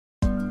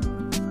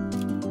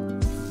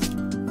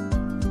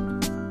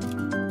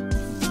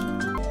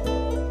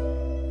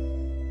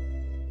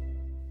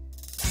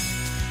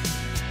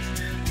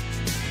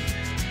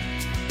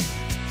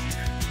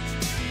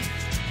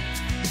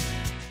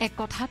এক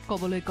কথাত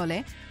কবলৈ গলে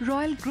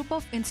ৰয়েল গ্ৰুপ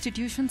অফ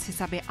ইনষ্টিটিউশনছ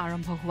হিচাপে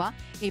আৰম্ভ হোৱা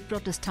এই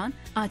প্ৰতিষ্ঠান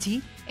আজি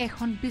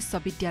এখন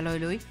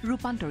বিশ্ববিদ্যালয়লৈ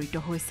ৰূপান্তৰিত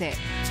হৈছে।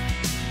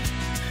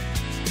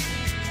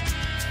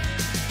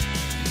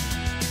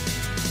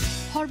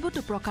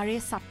 সৰ্বতো প্ৰকাৰে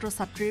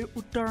ছাত্ৰ-ছাত্ৰীৰ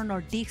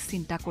উত্তৰণৰ দিশ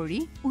চিন্তা কৰি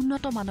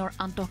উন্নত মানৰ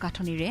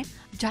আন্তঃগাঁথনিৰে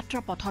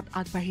যাত্ৰাপথত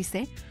আগবাঢ়িছে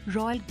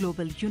royal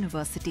global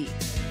university.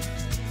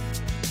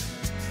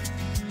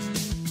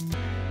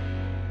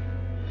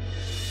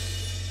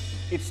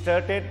 It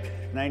started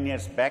 9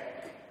 years back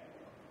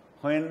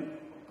when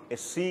a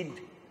seed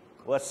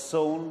was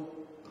sown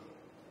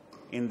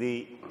in the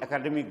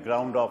academic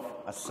ground of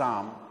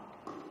Assam,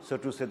 so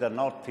to say the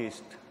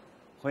northeast,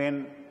 when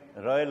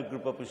Royal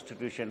Group of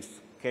Institutions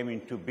came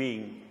into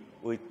being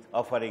with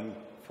offering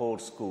 4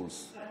 schools.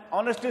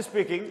 Honestly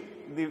speaking,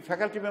 the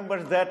faculty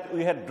members that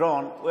we had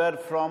drawn were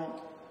from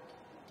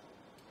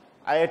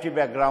IIT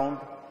background,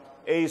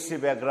 AEC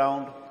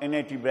background,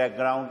 NIT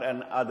background and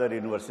other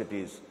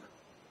universities.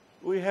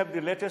 We have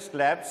the latest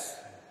labs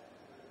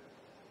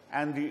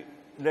and the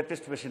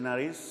latest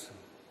machineries.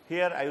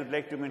 Here I would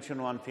like to mention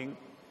one thing.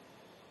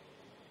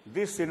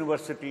 This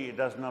university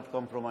does not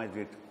compromise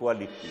with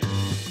quality.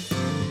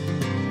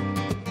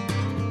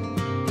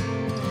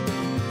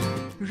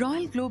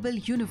 Royal Global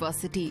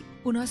University,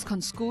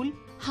 19খন school,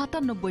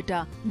 97টা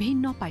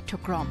ভিন্ন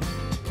পাঠ্যক্ৰম।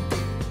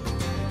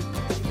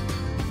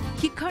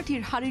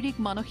 শিক্ষাৰ্থীৰ শাৰীৰিক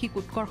মানসিক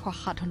উৎকৰ্ষ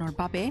সাধনৰ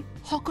বাবে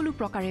সকলো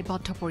প্ৰকাৰে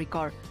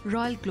বদ্ধপৰিকৰ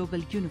ৰয়েল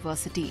গ্লোবেল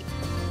ইউনিভাৰ্চিটি।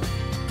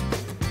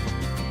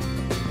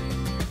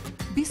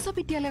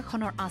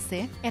 বিশ্ববিদ্যালয়খনৰ আছে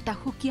এটা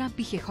সুকীয়া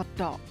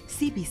বিশেষত্ব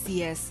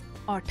CBCS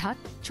অৰ্থাৎ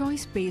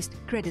চইচ বেছড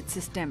ক্ৰেডিট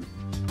চিষ্টেম,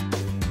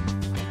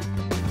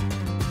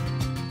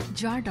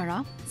 যাৰ দ্বাৰা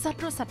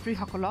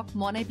ছাত্ৰ-ছাত্ৰীসকলক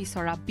মনে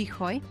বিচৰা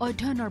বিষয়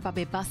অধ্যয়নৰ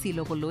বাবে বাছি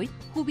ল'বলৈ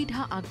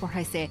সুবিধা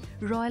আগবঢ়াইছে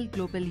ৰয়েল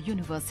গ্লোবেল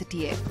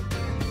ইউনিভাৰ্চিটিয়ে।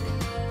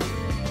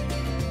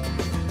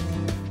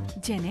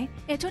 যেনে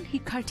এজন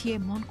শিক্ষাৰ্থীয়ে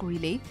মন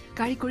কৰিলেই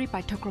কাৰিকৰী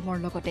পাঠ্যক্ৰমৰ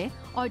লগতে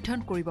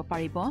অধ্যয়ন কৰিব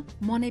পাৰিব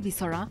মনে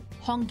বিচৰা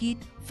সংগীত,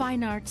 ফাইন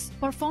আৰ্টছ,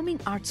 পাৰফৰ্মিং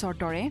আৰ্টছৰ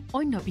দৰে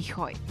অন্য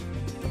বিষয়।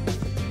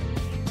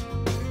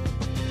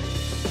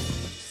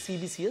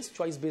 CBCS,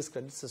 choice-based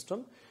credit system,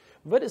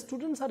 where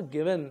students are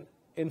given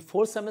in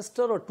 4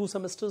 semesters or 2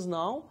 semesters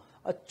now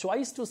a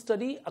choice to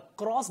study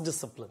across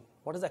discipline.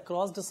 What is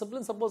across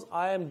discipline? Suppose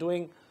I am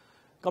doing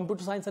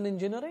computer science and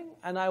engineering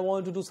and I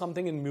want to do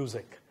something in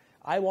music.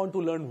 I want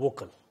to learn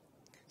vocal.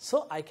 So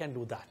I can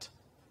do that.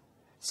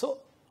 So,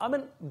 I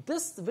mean,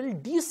 this will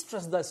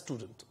de-stress the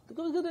student.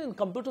 Because in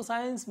computer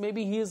science,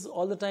 maybe he is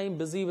all the time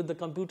busy with the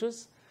computers,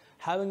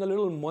 having a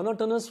little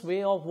monotonous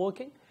way of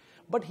working.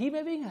 But he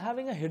may be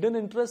having a hidden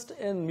interest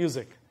in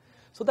music.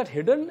 So that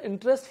hidden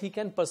interest he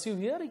can pursue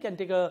here. He can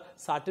take a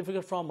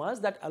certificate from us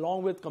that along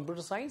with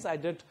computer science, I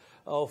did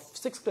a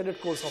 6 credit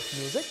course of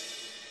music.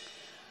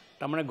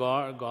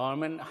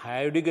 Government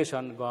higher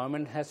education,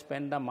 government has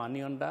spent the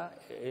money on the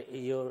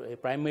your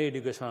primary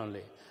education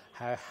only.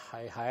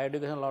 Higher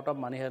education, a lot of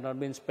money has not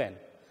been spent.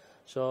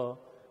 So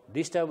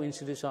this type of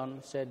institution,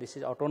 say this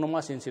is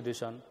autonomous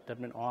institution, that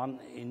means one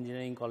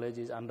engineering college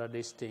is under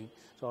this thing.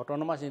 So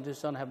autonomous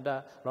institution have the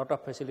lot of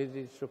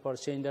facilities for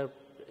change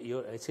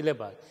your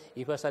syllabus.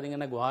 If you are studying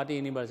in a Guwahati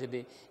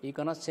University, you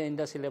cannot change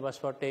the syllabus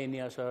for 10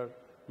 years or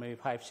maybe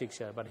 5-6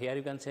 years. But here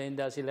you can change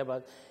the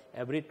syllabus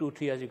every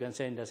 2-3 years. You can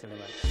change the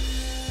syllabus.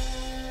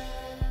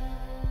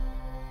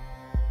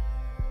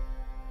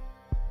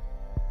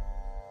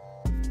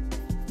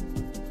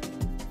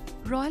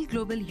 Royal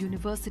global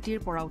ইউনিভাৰ্চিটিৰ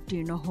পৰা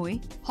উত্তীৰ্ণ হৈ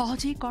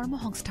সহজেই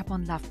কৰ্মসংস্থাপন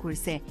লাভ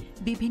কৰিছে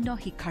বিভিন্ন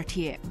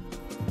শিক্ষাৰ্থীয়ে।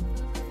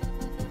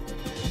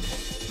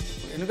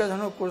 এনেকুৱা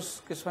ধৰণৰ কোৰ্চ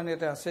কিছুমান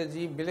এটা আছে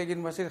যি বেলেগ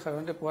ইউনিভাৰ্চিটিত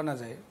সাধাৰণতে পোৱা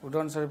নাযায়।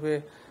 উদাহৰণস্বৰূপে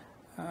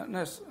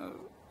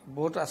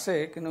বহুত আছে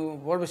কিন্তু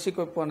বৰ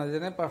বেছিকৈ পোৱা নাযায়।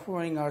 যেনে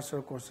পাৰফৰ্মিং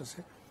আৰ্টছৰ কোৰ্চ আছে,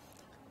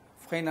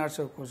 ফাইন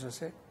আৰ্টছৰ কোৰ্চ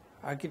আছে,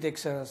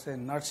 আৰ্কিটেকচাৰ আছে,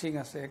 নাৰ্ছিং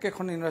আছে,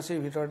 একেখন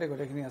ইউনিভাৰ্চিটিৰ ভিতৰতে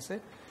গোটেইখিনি আছে।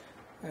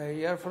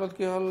 ইয়াৰ ফলত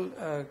কি হ'ল,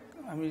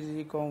 আমি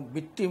যি কওঁ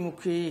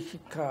বৃত্তিমুখী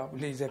শিক্ষা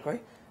বুলি যে কয়,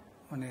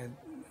 মানে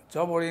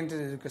জব অৰিয়েণ্টেড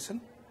এডুকেশ্যন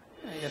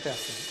ইয়াতে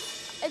আছে।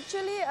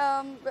 Actually,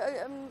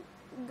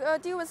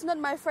 Guwahati was not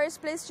my first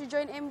place to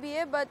join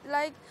MBA, but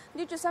like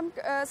due to some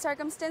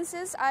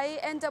circumstances, I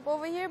end up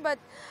over here. But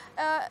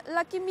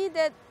lucky me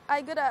that I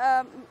got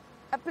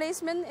a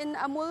placement in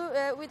Amul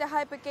with a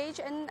high package,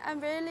 and I'm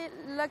really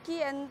lucky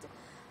and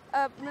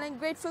like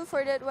grateful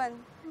for that one.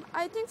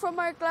 I think from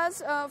our class,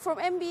 from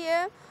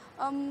MBA,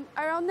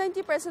 around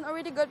 90%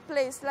 already got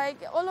placed. Like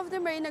all of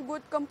them are in a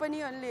good company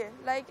only.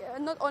 Like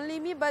not only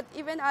me, but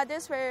even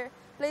others were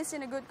placed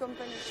in a good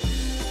company.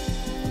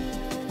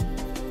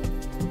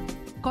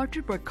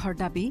 কৰ্তৃপক্ষৰ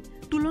দাবী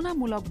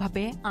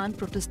তুলনামূলকভাৱে আন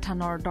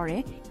প্ৰতিষ্ঠানৰ দৰে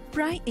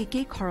প্ৰায়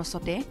একেই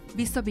খৰচতে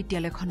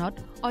বিশ্ববিদ্যালয়খনত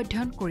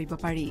অধ্যয়ন কৰিব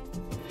পাৰি।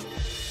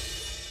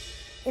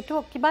 এইটো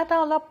কিবা এটা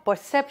অলপ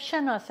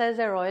পাৰচেপশ্যন আছে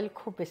যে ৰয়েল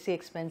খুব বেছি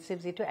এক্সপেঞ্চিভ,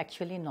 যিটো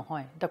একচুৱেলি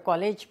নহয়। দ্য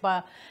কলেজ বা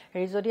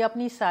হেৰি যদি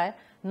আপুনি চায়,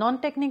 নন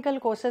টেকনিকেল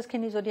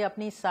কোৰ্চেছখিনি যদি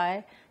আপুনি চায়,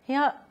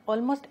 সেয়া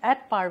অলমষ্ট এট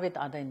পাৰ উইথ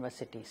আদাৰ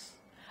ইউনিভাৰ্চিটিজ।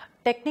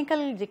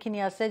 টেকনিক্যাল যিখিনি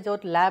আছে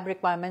য'ত ল্যাব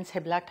ৰিকুৱাৰমেণ্টছ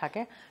সেইবিলাক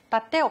থাকে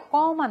তাতে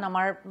অকণমান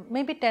আমাৰ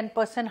মেবি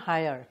 10%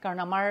 হায়াৰ কাৰণ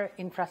আমাৰ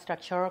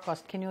ইনফ্ৰাষ্ট্ৰাকচাৰৰ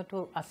কষ্টখিনিওতো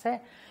আছে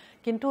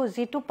কিন্তু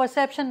যিটো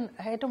পাৰচেপশ্যন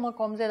সেইটো মই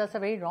ক'ম যে that's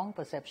a very wrong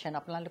perception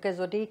আপোনালোকে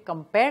যদি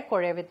কম্পেয়াৰ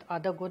কৰে উইথ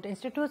আদাৰ good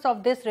institutes of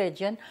this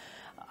region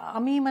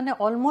আমি মানে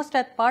almost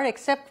at per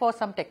except for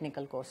sum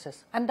technical কোৰ্চেছ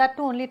and that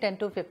two only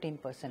 10 to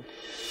 15%.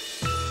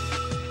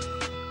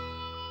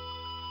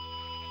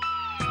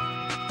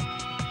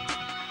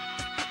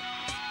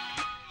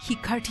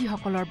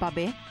 শিক্ষাৰ্থীসকলৰ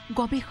বাবে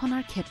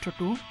গৱেষণাৰ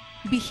ক্ষেত্ৰতো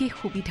বিশেষ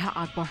সুবিধা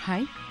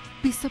আগবঢ়ায়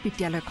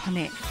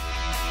বিশ্ববিদ্যালয়খনে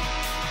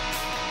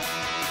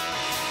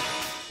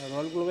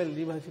ৰয়েল গ্লোবেল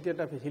ইউনিভাৰ্চিটি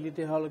এটা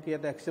ফেচিলিটি হ'ল কি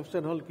এটা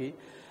এক্সেপশ্যন হ'ল কি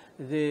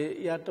যে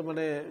ইয়াত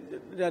মানে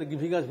দে আৰ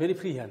গিভিং আছ ভেৰি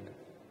ফ্ৰী হেণ্ড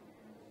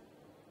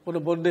কোনো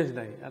বন্দেজ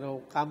নাই আৰু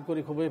কাম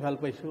কৰি খুবেই ভাল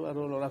পাইছোঁ আৰু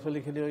ল'ৰা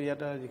ছোৱালীখিনিও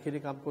ইয়াত যিখিনি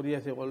কাম কৰি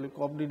আছে অলৰেডি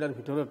কম দিনৰ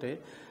ভিতৰতে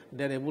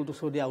দে R able to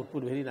show' the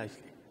output very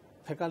নাইচলি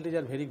faculties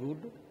R very good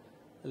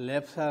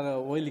labs R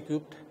well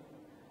equipped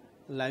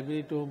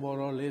লাইব্ৰেৰীটো মোৰ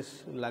লেছ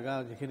লগা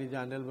যিখিনি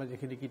জাৰ্নেল বা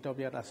যিখিনি কিতাপ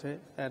ইয়াত আছে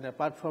and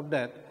apart from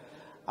date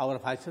hour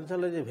vice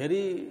চেঞ্চেলৰ is a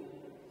very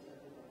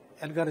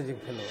encouraging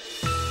fail'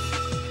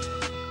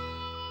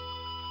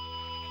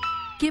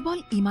 কেৱল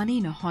ইমানেই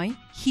নহয়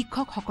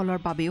শিক্ষকসকলৰ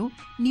বাবেও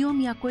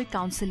নিয়মীয়াকৈ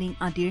কাউন্সেলিং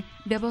আদিৰ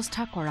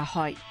ব্যৱস্থা কৰা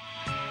হয়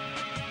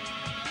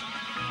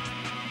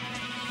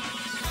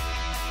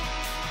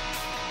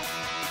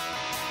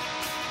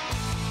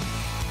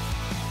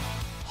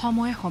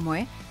সময়ে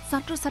সময়ে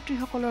ছাত্ৰ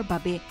ছাত্ৰীসকলৰ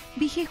বাবে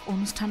বিশেষ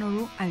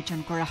অনুষ্ঠানৰো আয়োজন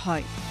কৰা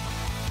হয়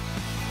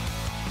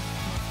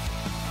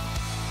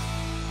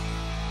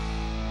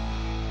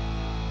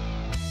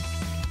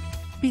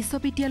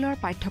বিশ্ববিদ্যালয়ৰ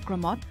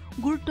পাঠ্যক্ৰমত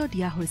গুৰুত্ব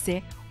দিয়া হৈছে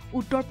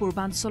উত্তৰ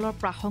পূৰ্বাঞ্চলৰ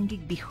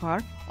প্ৰাসংগিক বিষয়ৰ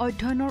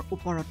অধ্যয়নৰ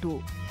ওপৰতো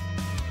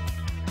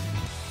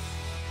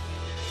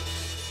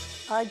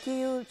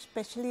RGU,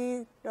 especially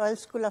Royal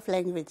School of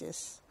Languages,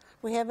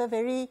 we have a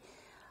very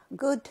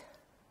good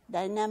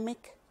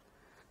dynamic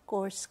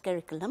course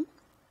curriculum,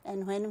 and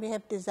when we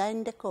have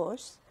designed the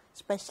course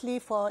especially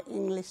for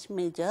English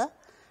major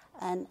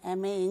and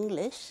MA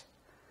English,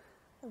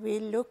 we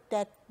looked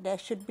at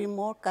there should be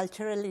more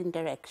cultural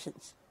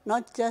interactions,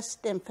 not just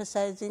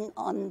emphasizing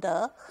on the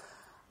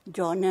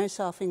genres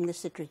of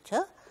English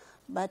literature,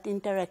 but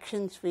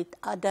interactions with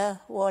other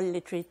world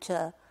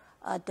literature,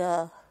 other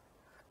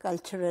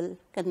cultural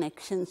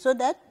connections, so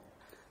that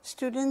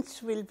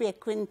students will be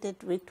acquainted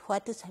with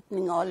what is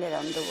happening all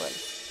around the world.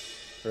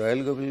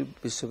 Royal Global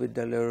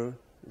বিশ্ববিদ্যালয়ৰ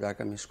যাক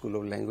আমি school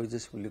of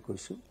languages বুলি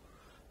কৈছোঁ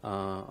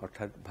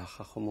অৰ্থাৎ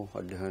ভাষাসমূহ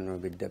অধ্যয়নৰ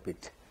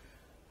বিদ্যাপীঠ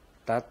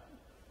তাত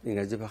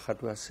ইংৰাজী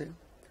ভাষাটো আছে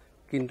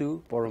কিন্তু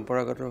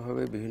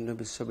পৰম্পৰাগতভাৱে বিভিন্ন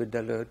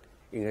বিশ্ববিদ্যালয়ত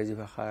ইংৰাজী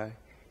ভাষাৰ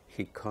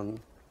শিক্ষণ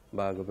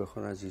বা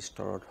গৱেষণা যি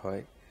স্তৰত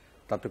হয়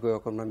তাতকৈ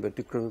অকণমান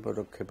ব্যতিক্ৰমী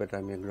পদক্ষেপ এটা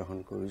আমি গ্ৰহণ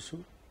কৰিছোঁ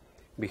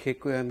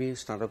বিশেষকৈ আমি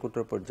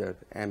স্নাতকোত্তৰ পৰ্যায়ত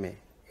MA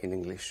ইন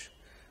ইংলিছ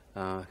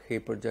সেই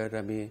পৰ্যায়ত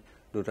আমি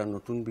দুটা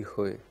নতুন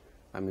বিষয়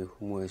আমি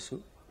সোমোৱাইছোঁ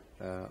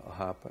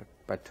অহা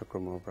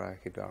পাঠ্যক্ৰমৰ পৰা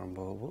সেইটো আৰম্ভ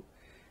হ'ব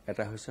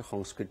এটা হৈছে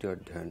সংস্কৃতি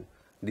অধ্যয়ন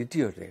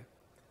দ্বিতীয়তে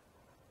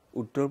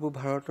উত্তৰ পূব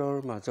ভাৰতৰ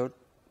মাজত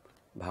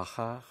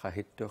ভাষা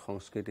সাহিত্য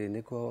সংস্কৃতি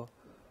এনেকুৱা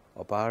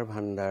অপাৰ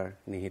ভাণ্ডাৰ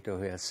নিহিত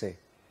হৈ আছে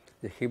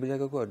যে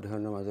সেইবিলাককো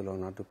অধ্যয়নৰ মাজলৈ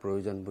অনাটো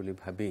প্ৰয়োজন বুলি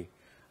ভাবি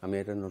আমি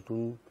এটা নতুন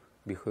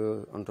বিষয়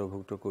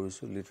অন্তৰ্ভুক্ত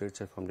কৰিছোঁ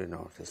literature from the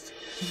north east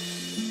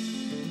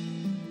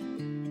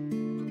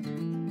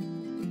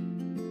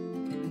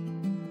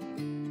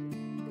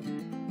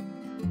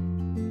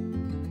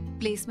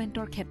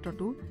প্লেচমেণ্টৰ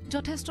ক্ষেত্ৰতো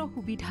যথেষ্ট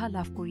সুবিধা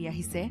লাভ কৰি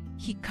আহিছে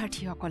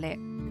শিক্ষাৰ্থীসকলে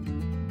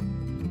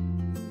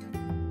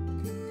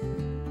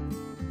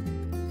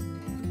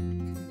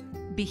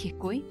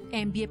বিশেষকৈ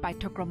MBA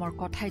পাঠ্যক্ৰমৰ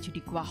কথাই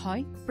যদি কোৱা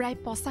হয় প্ৰায়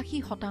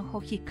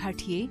 85%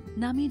 শিক্ষাৰ্থীয়ে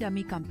নামী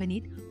দামী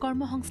কোম্পানীত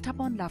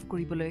কৰ্মসংস্থাপন লাভ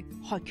কৰিবলৈ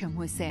সক্ষম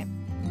হৈছে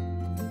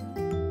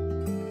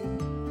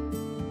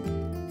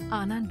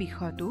আন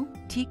বিষয়টো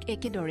ঠিক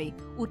একেদৰে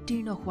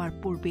উত্তীৰ্ণ হোৱাৰ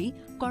পূৰ্বেই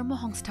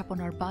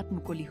কৰ্মসংস্থাপনৰ বাট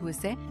মুকলি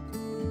হৈছে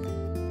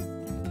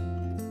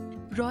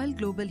ৰয়েল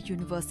গ্লোবেল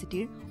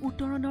ইউনিভাৰ্চিটিৰ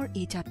উত্তৰণৰ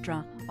এই যাত্ৰা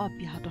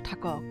অব্যাহত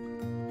থাকক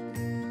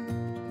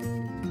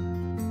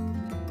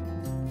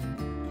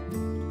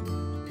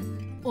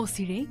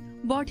অচিৰে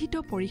বৰ্ধিত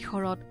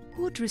পৰিসৰত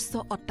সুদৃশ্য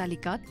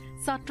অট্টালিকাত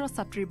ছাত্ৰ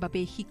ছাত্ৰীৰ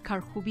বাবে শিক্ষাৰ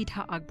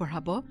সুবিধা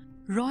আগবঢ়াব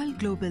royal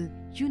global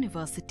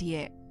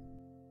ইউনিভাৰ্চিটিয়ে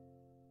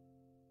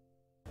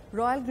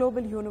Royal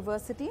Global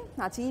University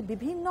আজি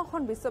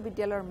বিভিন্নখন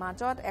বিশ্ববিদ্যালয়ৰ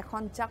মাজত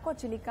এখন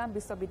জাকত-জিলিকা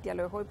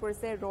বিশ্ববিদ্যালয় হৈ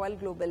পৰিছে Royal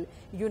Global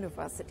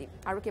University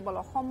আৰু কেৱল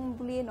অসম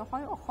বুলিয়ে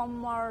নহয়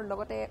অসমৰ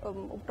লগতে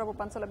উত্তৰ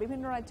পূৰ্বাঞ্চলৰ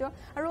বিভিন্ন ৰাজ্য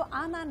আৰু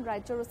আন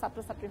ৰাজ্যৰ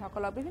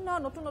ছাত্ৰ-ছাত্ৰীসকলক বিভিন্ন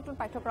নতুন নতুন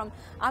পাঠ্যক্ৰম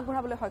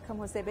আগবঢ়াবলৈ সক্ষম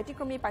হৈছে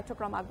ব্যতিক্ৰমী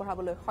পাঠ্যক্ৰম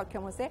আগবঢ়াবলৈ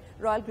সক্ষম হৈছে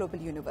Royal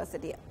Global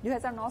University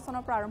 2009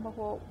 চনৰ পৰা আৰম্ভ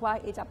হোৱা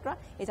এই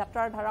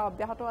যাত্ৰাৰ ধাৰা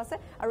অব্যাহত আছে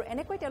আৰু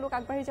এনেকৈ তেওঁলোক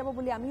আগবাঢ়ি যাব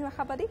বুলি আমিও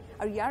আশাবাদী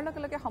আৰু ইয়াৰ লগে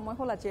লগে সময়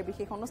হ'ল আজিৰ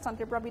বিশেষ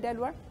অনুষ্ঠানটিৰ পৰা বিদায়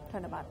লোৱাৰ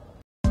ধন্যবাদ